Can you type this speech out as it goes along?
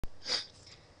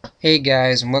Hey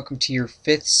guys, and welcome to your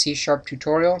 5th C#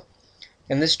 tutorial.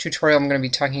 In this tutorial I'm going to be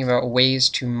talking about ways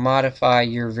to modify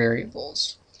your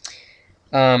variables.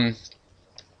 I've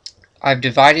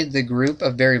divided the group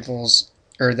of variables,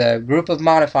 or the group of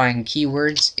modifying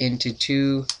keywords, into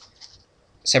two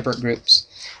separate groups.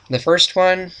 The first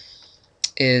one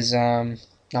is,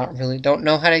 don't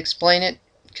know how to explain it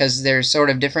because they're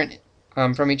sort of different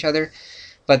from each other.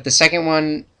 But the second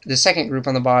group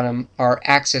on the bottom are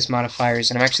access modifiers,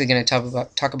 and I'm actually going to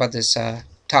talk about this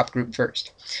top group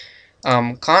first.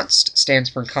 Const stands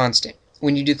for constant.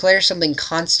 When you declare something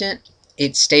constant,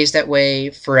 it stays that way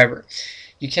forever.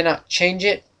 You cannot change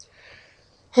it.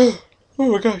 Oh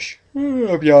my gosh,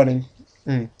 I'm yawning.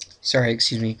 Sorry,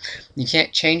 excuse me. You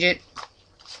can't change it,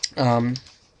 and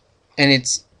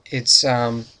it's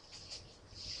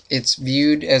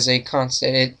viewed as a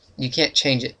constant. You can't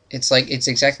change it. It's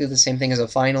exactly the same thing as a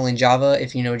final in Java,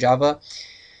 if you know Java.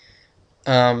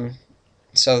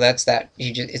 So that's that.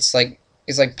 It's like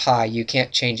pi. You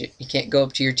can't change it. You can't go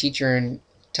up to your teacher and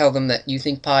tell them that you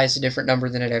think pi is a different number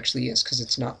than it actually is, because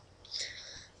it's not.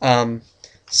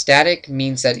 Static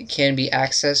means that it can be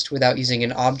accessed without using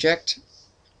an object,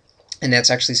 and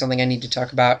that's actually something I need to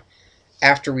talk about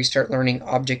after we start learning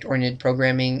object-oriented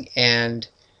programming and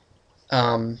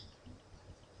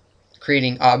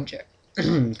creating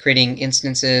creating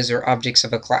instances or objects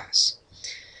of a class.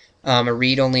 A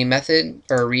read-only method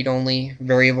or a read-only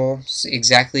variable is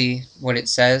exactly what it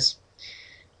says.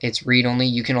 It's read-only.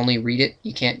 You can only read it.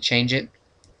 You can't change it.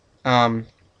 Now,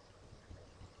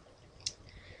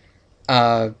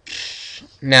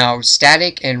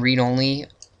 static and read-only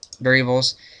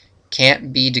variables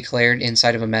can't be declared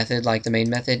inside of a method like the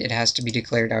main method. It has to be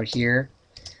declared out here.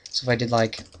 So if I did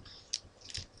like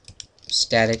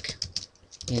static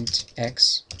int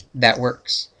x, that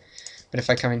works. But if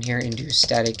I come in here and do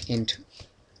static int,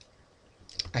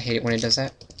 I hate it when it does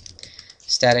that.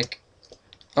 Static,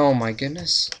 oh my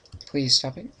goodness, please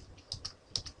stop it.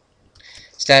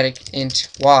 Static int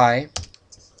y,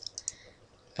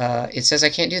 it says I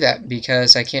can't do that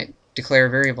because I can't declare a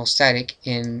variable static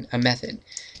in a method.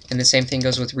 And the same thing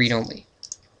goes with read-only.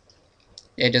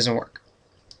 It doesn't work.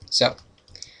 So,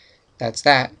 that's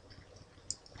that.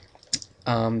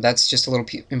 That's just a little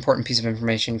important piece of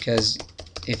information, because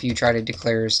if you try to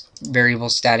declare variable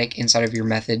static inside of your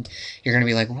method, you're going to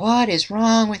be like, what is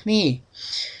wrong with me?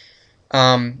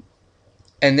 And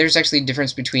there's actually a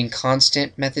difference between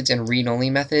constant methods and read-only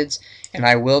methods, and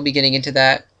I will be getting into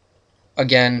that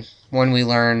again when we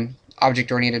learn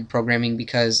object-oriented programming,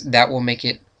 because that will make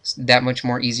it that much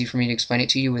more easy for me to explain it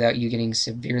to you without you getting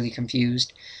severely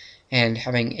confused and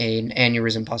having an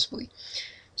aneurysm possibly.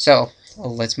 So,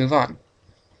 let's move on.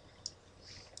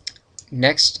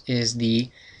 Next is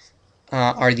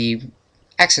are the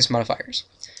access modifiers.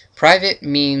 Private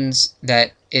means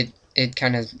that it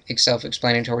kind of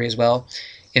self-explanatory as well.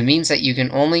 It means that you can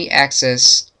only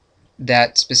access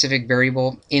that specific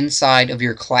variable inside of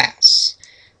your class.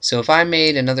 So if I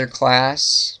made another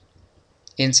class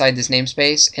inside this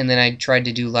namespace and then I tried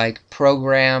to do like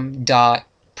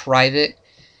program.private,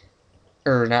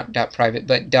 or not .private,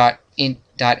 but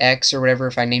 .int.x or whatever,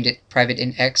 if I named it private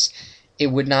int x, it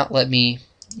would not let me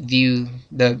view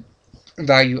the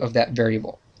value of that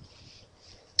variable.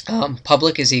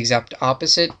 Public is the exact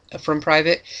opposite from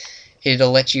private.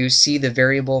 It'll let you see the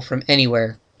variable from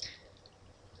anywhere.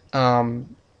 So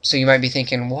you might be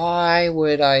thinking, why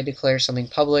would I declare something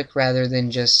public rather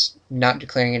than just not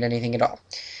declaring it anything at all?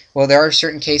 Well, there are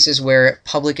certain cases where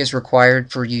public is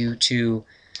required for you to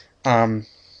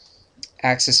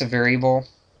access a variable,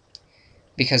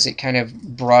 because it kind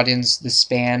of broadens the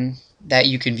span that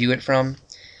you can view it from,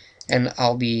 and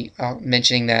I'll be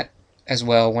mentioning that as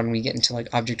well when we get into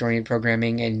like object-oriented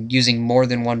programming and using more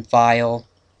than one file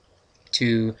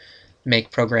to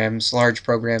make programs, large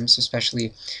programs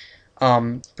especially.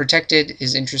 Protected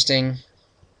is interesting.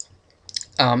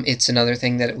 It's another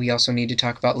thing that we also need to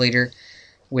talk about later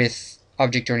with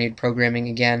object-oriented programming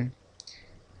again,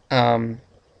 and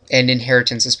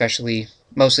inheritance especially,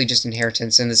 mostly just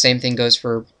inheritance, and the same thing goes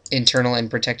for internal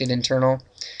and protected internal.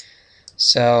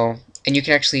 So, and you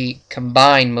can actually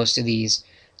combine most of these.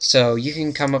 So you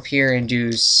can come up here and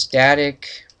do static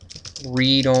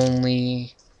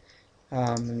read-only,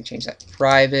 let me change that,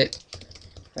 private,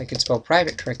 if I could spell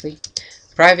private correctly,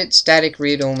 private static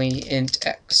read-only int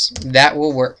x. That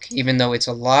will work. Even though it's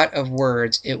a lot of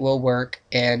words, it will work,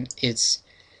 and it's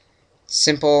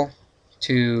simple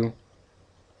to,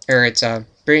 or it's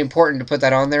very important to put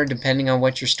that on there depending on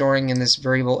what you're storing in this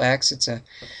variable x. It's a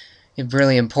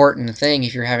really important thing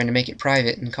if you're having to make it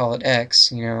private and call it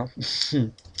x, you know.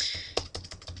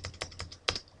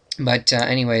 But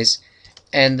anyways,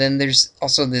 and then there's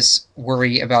also this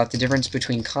worry about the difference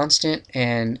between constant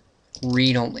and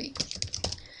read-only.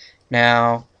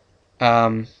 Now,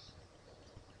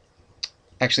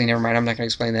 actually, never mind. I'm not going to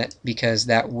explain that because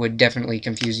that would definitely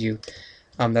confuse you.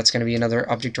 That's going to be another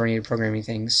object-oriented programming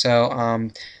thing. So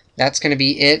that's going to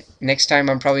be it. Next time,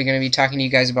 I'm probably going to be talking to you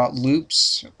guys about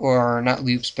loops, or not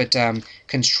loops, but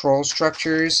control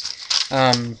structures.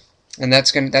 And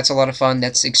that's a lot of fun.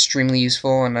 That's extremely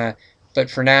useful. And but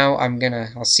for now,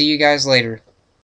 I'll see you guys later.